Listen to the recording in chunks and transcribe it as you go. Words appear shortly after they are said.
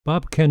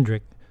Bob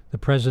Kendrick, the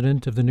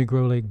president of the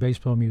Negro League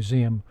Baseball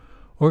Museum,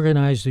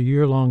 organized a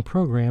year-long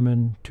program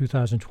in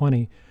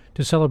 2020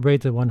 to celebrate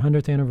the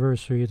 100th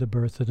anniversary of the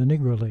birth of the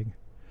Negro League,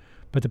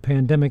 but the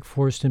pandemic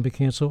forced him to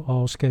cancel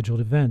all scheduled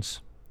events.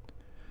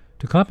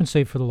 To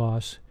compensate for the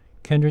loss,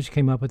 Kendrick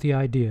came up with the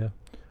idea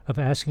of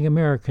asking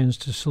Americans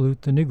to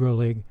salute the Negro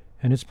League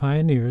and its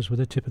pioneers with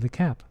a tip of the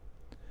cap.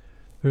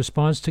 The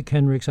response to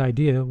Kendrick's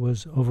idea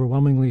was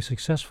overwhelmingly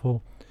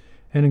successful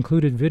and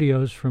included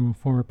videos from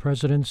former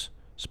presidents,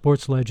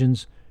 sports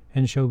legends,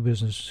 and show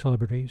business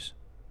celebrities.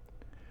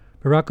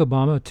 Barack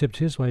Obama tipped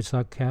his White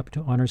Sox cap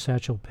to honor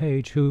Satchel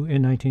Paige, who,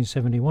 in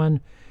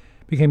 1971,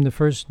 became the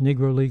first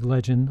Negro League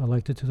legend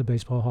elected to the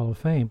Baseball Hall of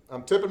Fame.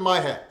 I'm tipping my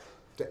hat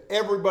to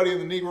everybody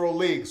in the Negro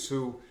Leagues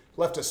who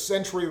left a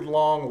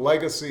century-long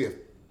legacy of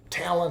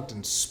talent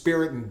and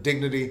spirit and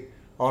dignity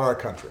on our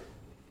country.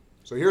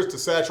 So here's to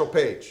Satchel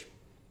Paige,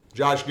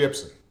 Josh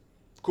Gibson,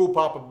 Cool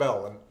Papa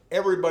Bell, and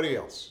everybody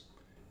else,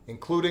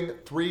 including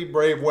 3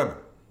 brave women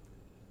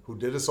who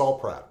did us all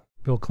proud.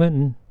 Bill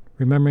Clinton,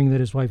 remembering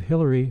that his wife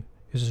Hillary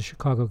is a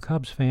Chicago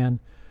Cubs fan,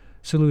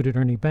 saluted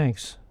Ernie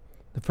Banks,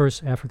 the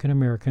first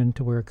African-American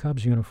to wear a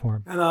Cubs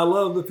uniform. And I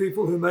love the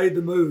people who made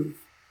the move.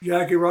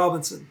 Jackie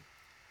Robinson,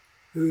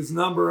 whose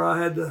number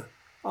I had the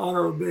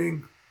honor of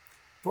being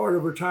part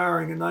of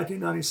retiring in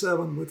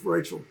 1997 with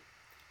Rachel.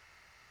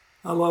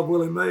 I love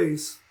Willie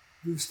Mays,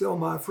 who's still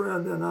my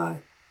friend, and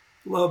I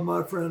love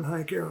my friend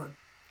Hank Aaron.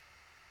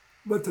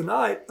 But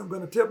tonight, I'm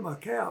going to tip my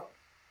cap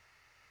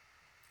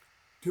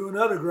to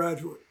another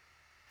graduate,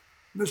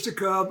 Mr.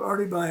 Cub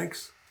Ernie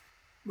Banks,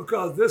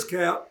 because this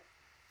cap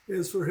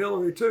is for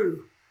Hillary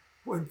too,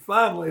 when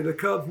finally the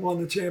Cubs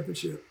won the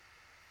championship.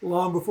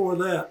 Long before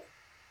that,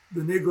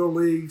 the Negro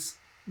Leagues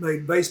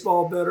made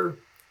baseball better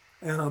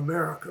and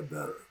America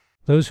better.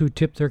 Those who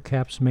tipped their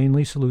caps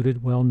mainly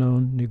saluted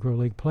well-known Negro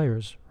League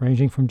players,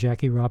 ranging from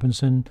Jackie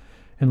Robinson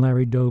and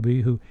Larry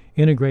Doby, who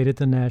integrated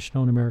the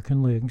National and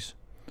American Leagues,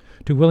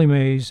 to Willie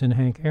Mays and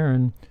Hank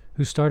Aaron,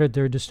 who started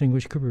their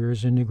distinguished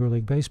careers in Negro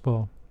League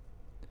baseball.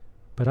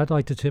 But I'd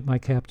like to tip my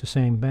cap to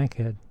Sam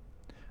Bankhead,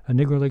 a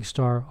Negro League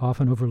star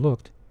often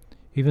overlooked,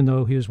 even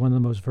though he was one of the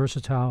most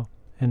versatile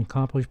and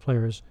accomplished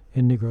players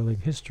in Negro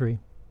League history.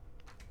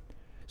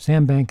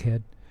 Sam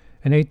Bankhead,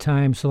 an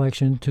 8-time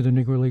selection to the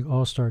Negro League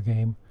All-Star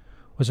Game,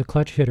 was a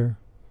clutch hitter,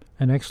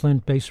 an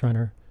excellent base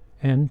runner,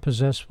 and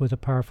possessed with a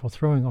powerful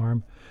throwing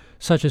arm,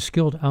 such a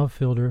skilled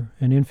outfielder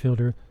and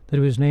infielder that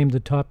he was named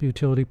the top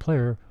utility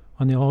player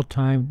on the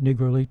all-time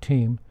Negro League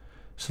team,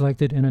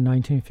 selected in a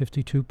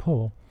 1952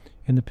 poll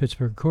in the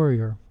Pittsburgh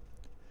Courier.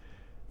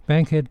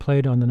 Bankhead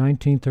played on the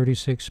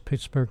 1936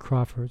 Pittsburgh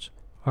Crawfords,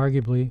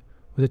 arguably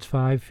with its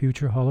 5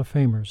 future Hall of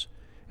Famers,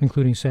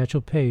 including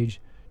Satchel Paige,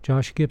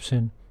 Josh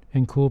Gibson,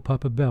 and Cool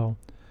Papa Bell,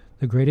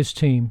 the greatest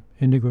team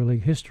in Negro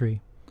League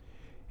history.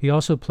 He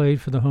also played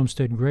for the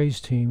Homestead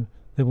Grays team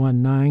that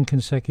won 9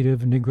 consecutive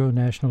Negro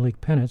National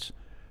League pennants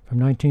from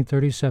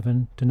 1937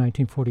 to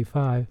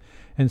 1945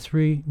 and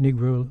 3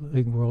 Negro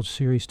League World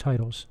Series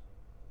titles.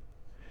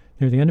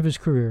 Near the end of his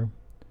career,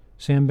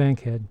 Sam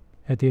Bankhead,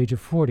 at the age of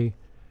 40,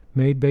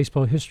 made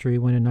baseball history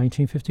when in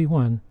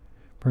 1951,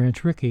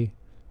 Branch Rickey,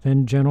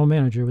 then general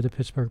manager with the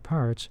Pittsburgh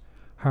Pirates,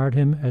 hired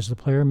him as the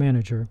player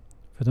manager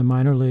for the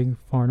minor league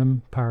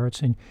Farnham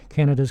Pirates in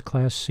Canada's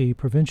Class C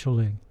Provincial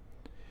League.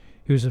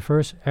 He was the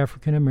first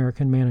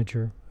African-American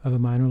manager of a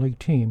minor league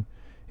team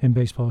in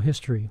baseball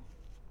history.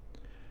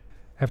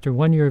 After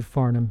 1 year at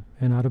Farnham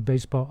and out of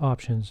baseball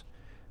options,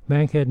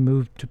 Bankhead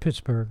moved to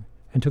Pittsburgh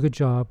and took a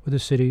job with the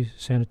city's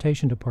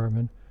sanitation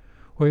department,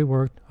 where he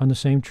worked on the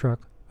same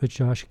truck with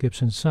Josh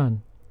Gibson's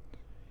son.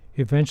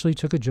 He eventually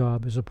took a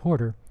job as a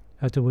porter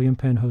at the William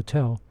Penn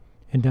Hotel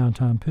in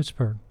downtown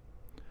Pittsburgh.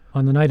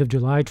 On the night of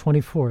July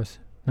 24th,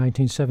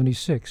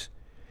 1976,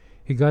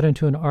 he got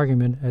into an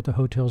argument at the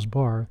hotel's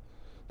bar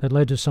that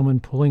led to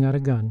someone pulling out a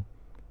gun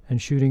and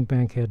shooting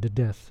Bankhead to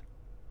death.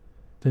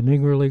 The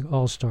Negro League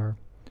All-Star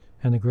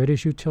and the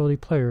greatest utility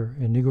player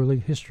in Negro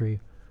League history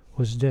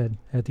was dead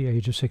at the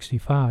age of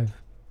 65.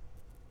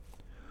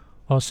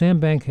 While Sam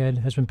Bankhead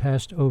has been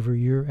passed over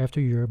year after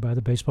year by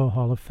the Baseball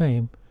Hall of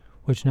Fame,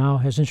 which now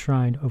has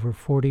enshrined over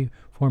 40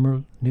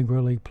 former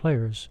Negro League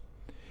players,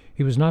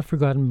 he was not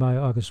forgotten by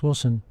August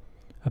Wilson,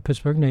 a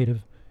Pittsburgh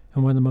native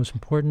and one of the most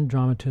important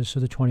dramatists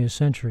of the 20th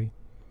century.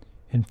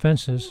 In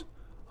Fences,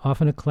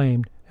 often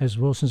acclaimed as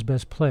Wilson's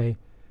best play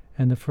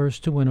and the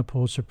first to win a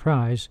Pulitzer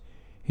Prize,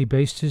 he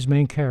based his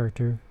main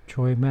character,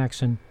 Troy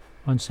Maxson,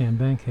 on Sam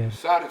Bankhead.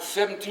 Decided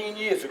 17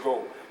 years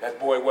ago that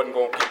boy wasn't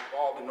going to get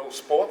involved in no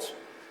sports.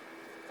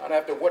 Not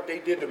after what they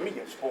did to me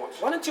in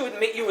sports. Why don't you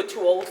admit you were too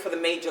old for the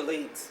major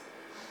leagues?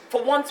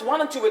 For once, why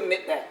don't you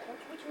admit that?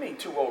 What you mean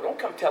too old? Don't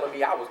come telling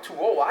me I was too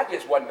old. I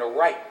just wasn't the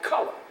right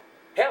color.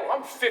 Hell,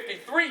 I'm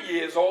 53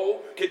 years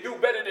old, can do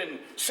better than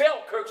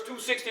Selkirk's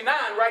 269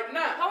 right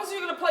now. How is you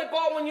going to play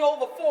ball when you're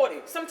over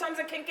 40? Sometimes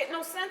I can't get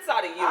no sense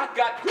out of you. I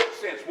got good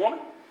sense, woman.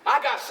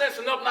 I got sense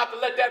enough not to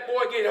let that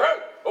boy get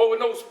hurt over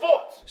no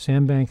sports.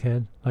 Sam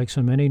Bankhead, like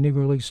so many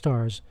Negro League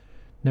stars,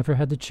 never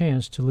had the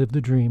chance to live the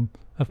dream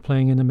of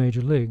playing in the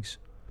major leagues,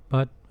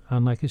 but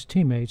unlike his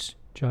teammates,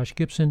 Josh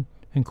Gibson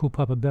and Cool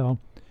Papa Bell,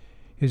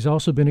 he has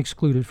also been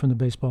excluded from the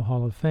Baseball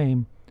Hall of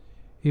Fame,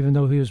 even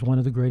though he is one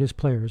of the greatest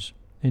players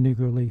in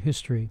Negro League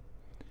history.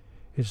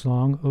 It's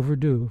long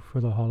overdue for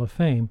the Hall of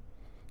Fame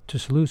to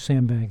salute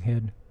Sam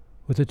Bankhead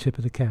with a tip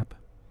of the cap.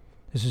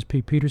 This is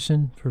Pete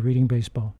Peterson for Reading Baseball.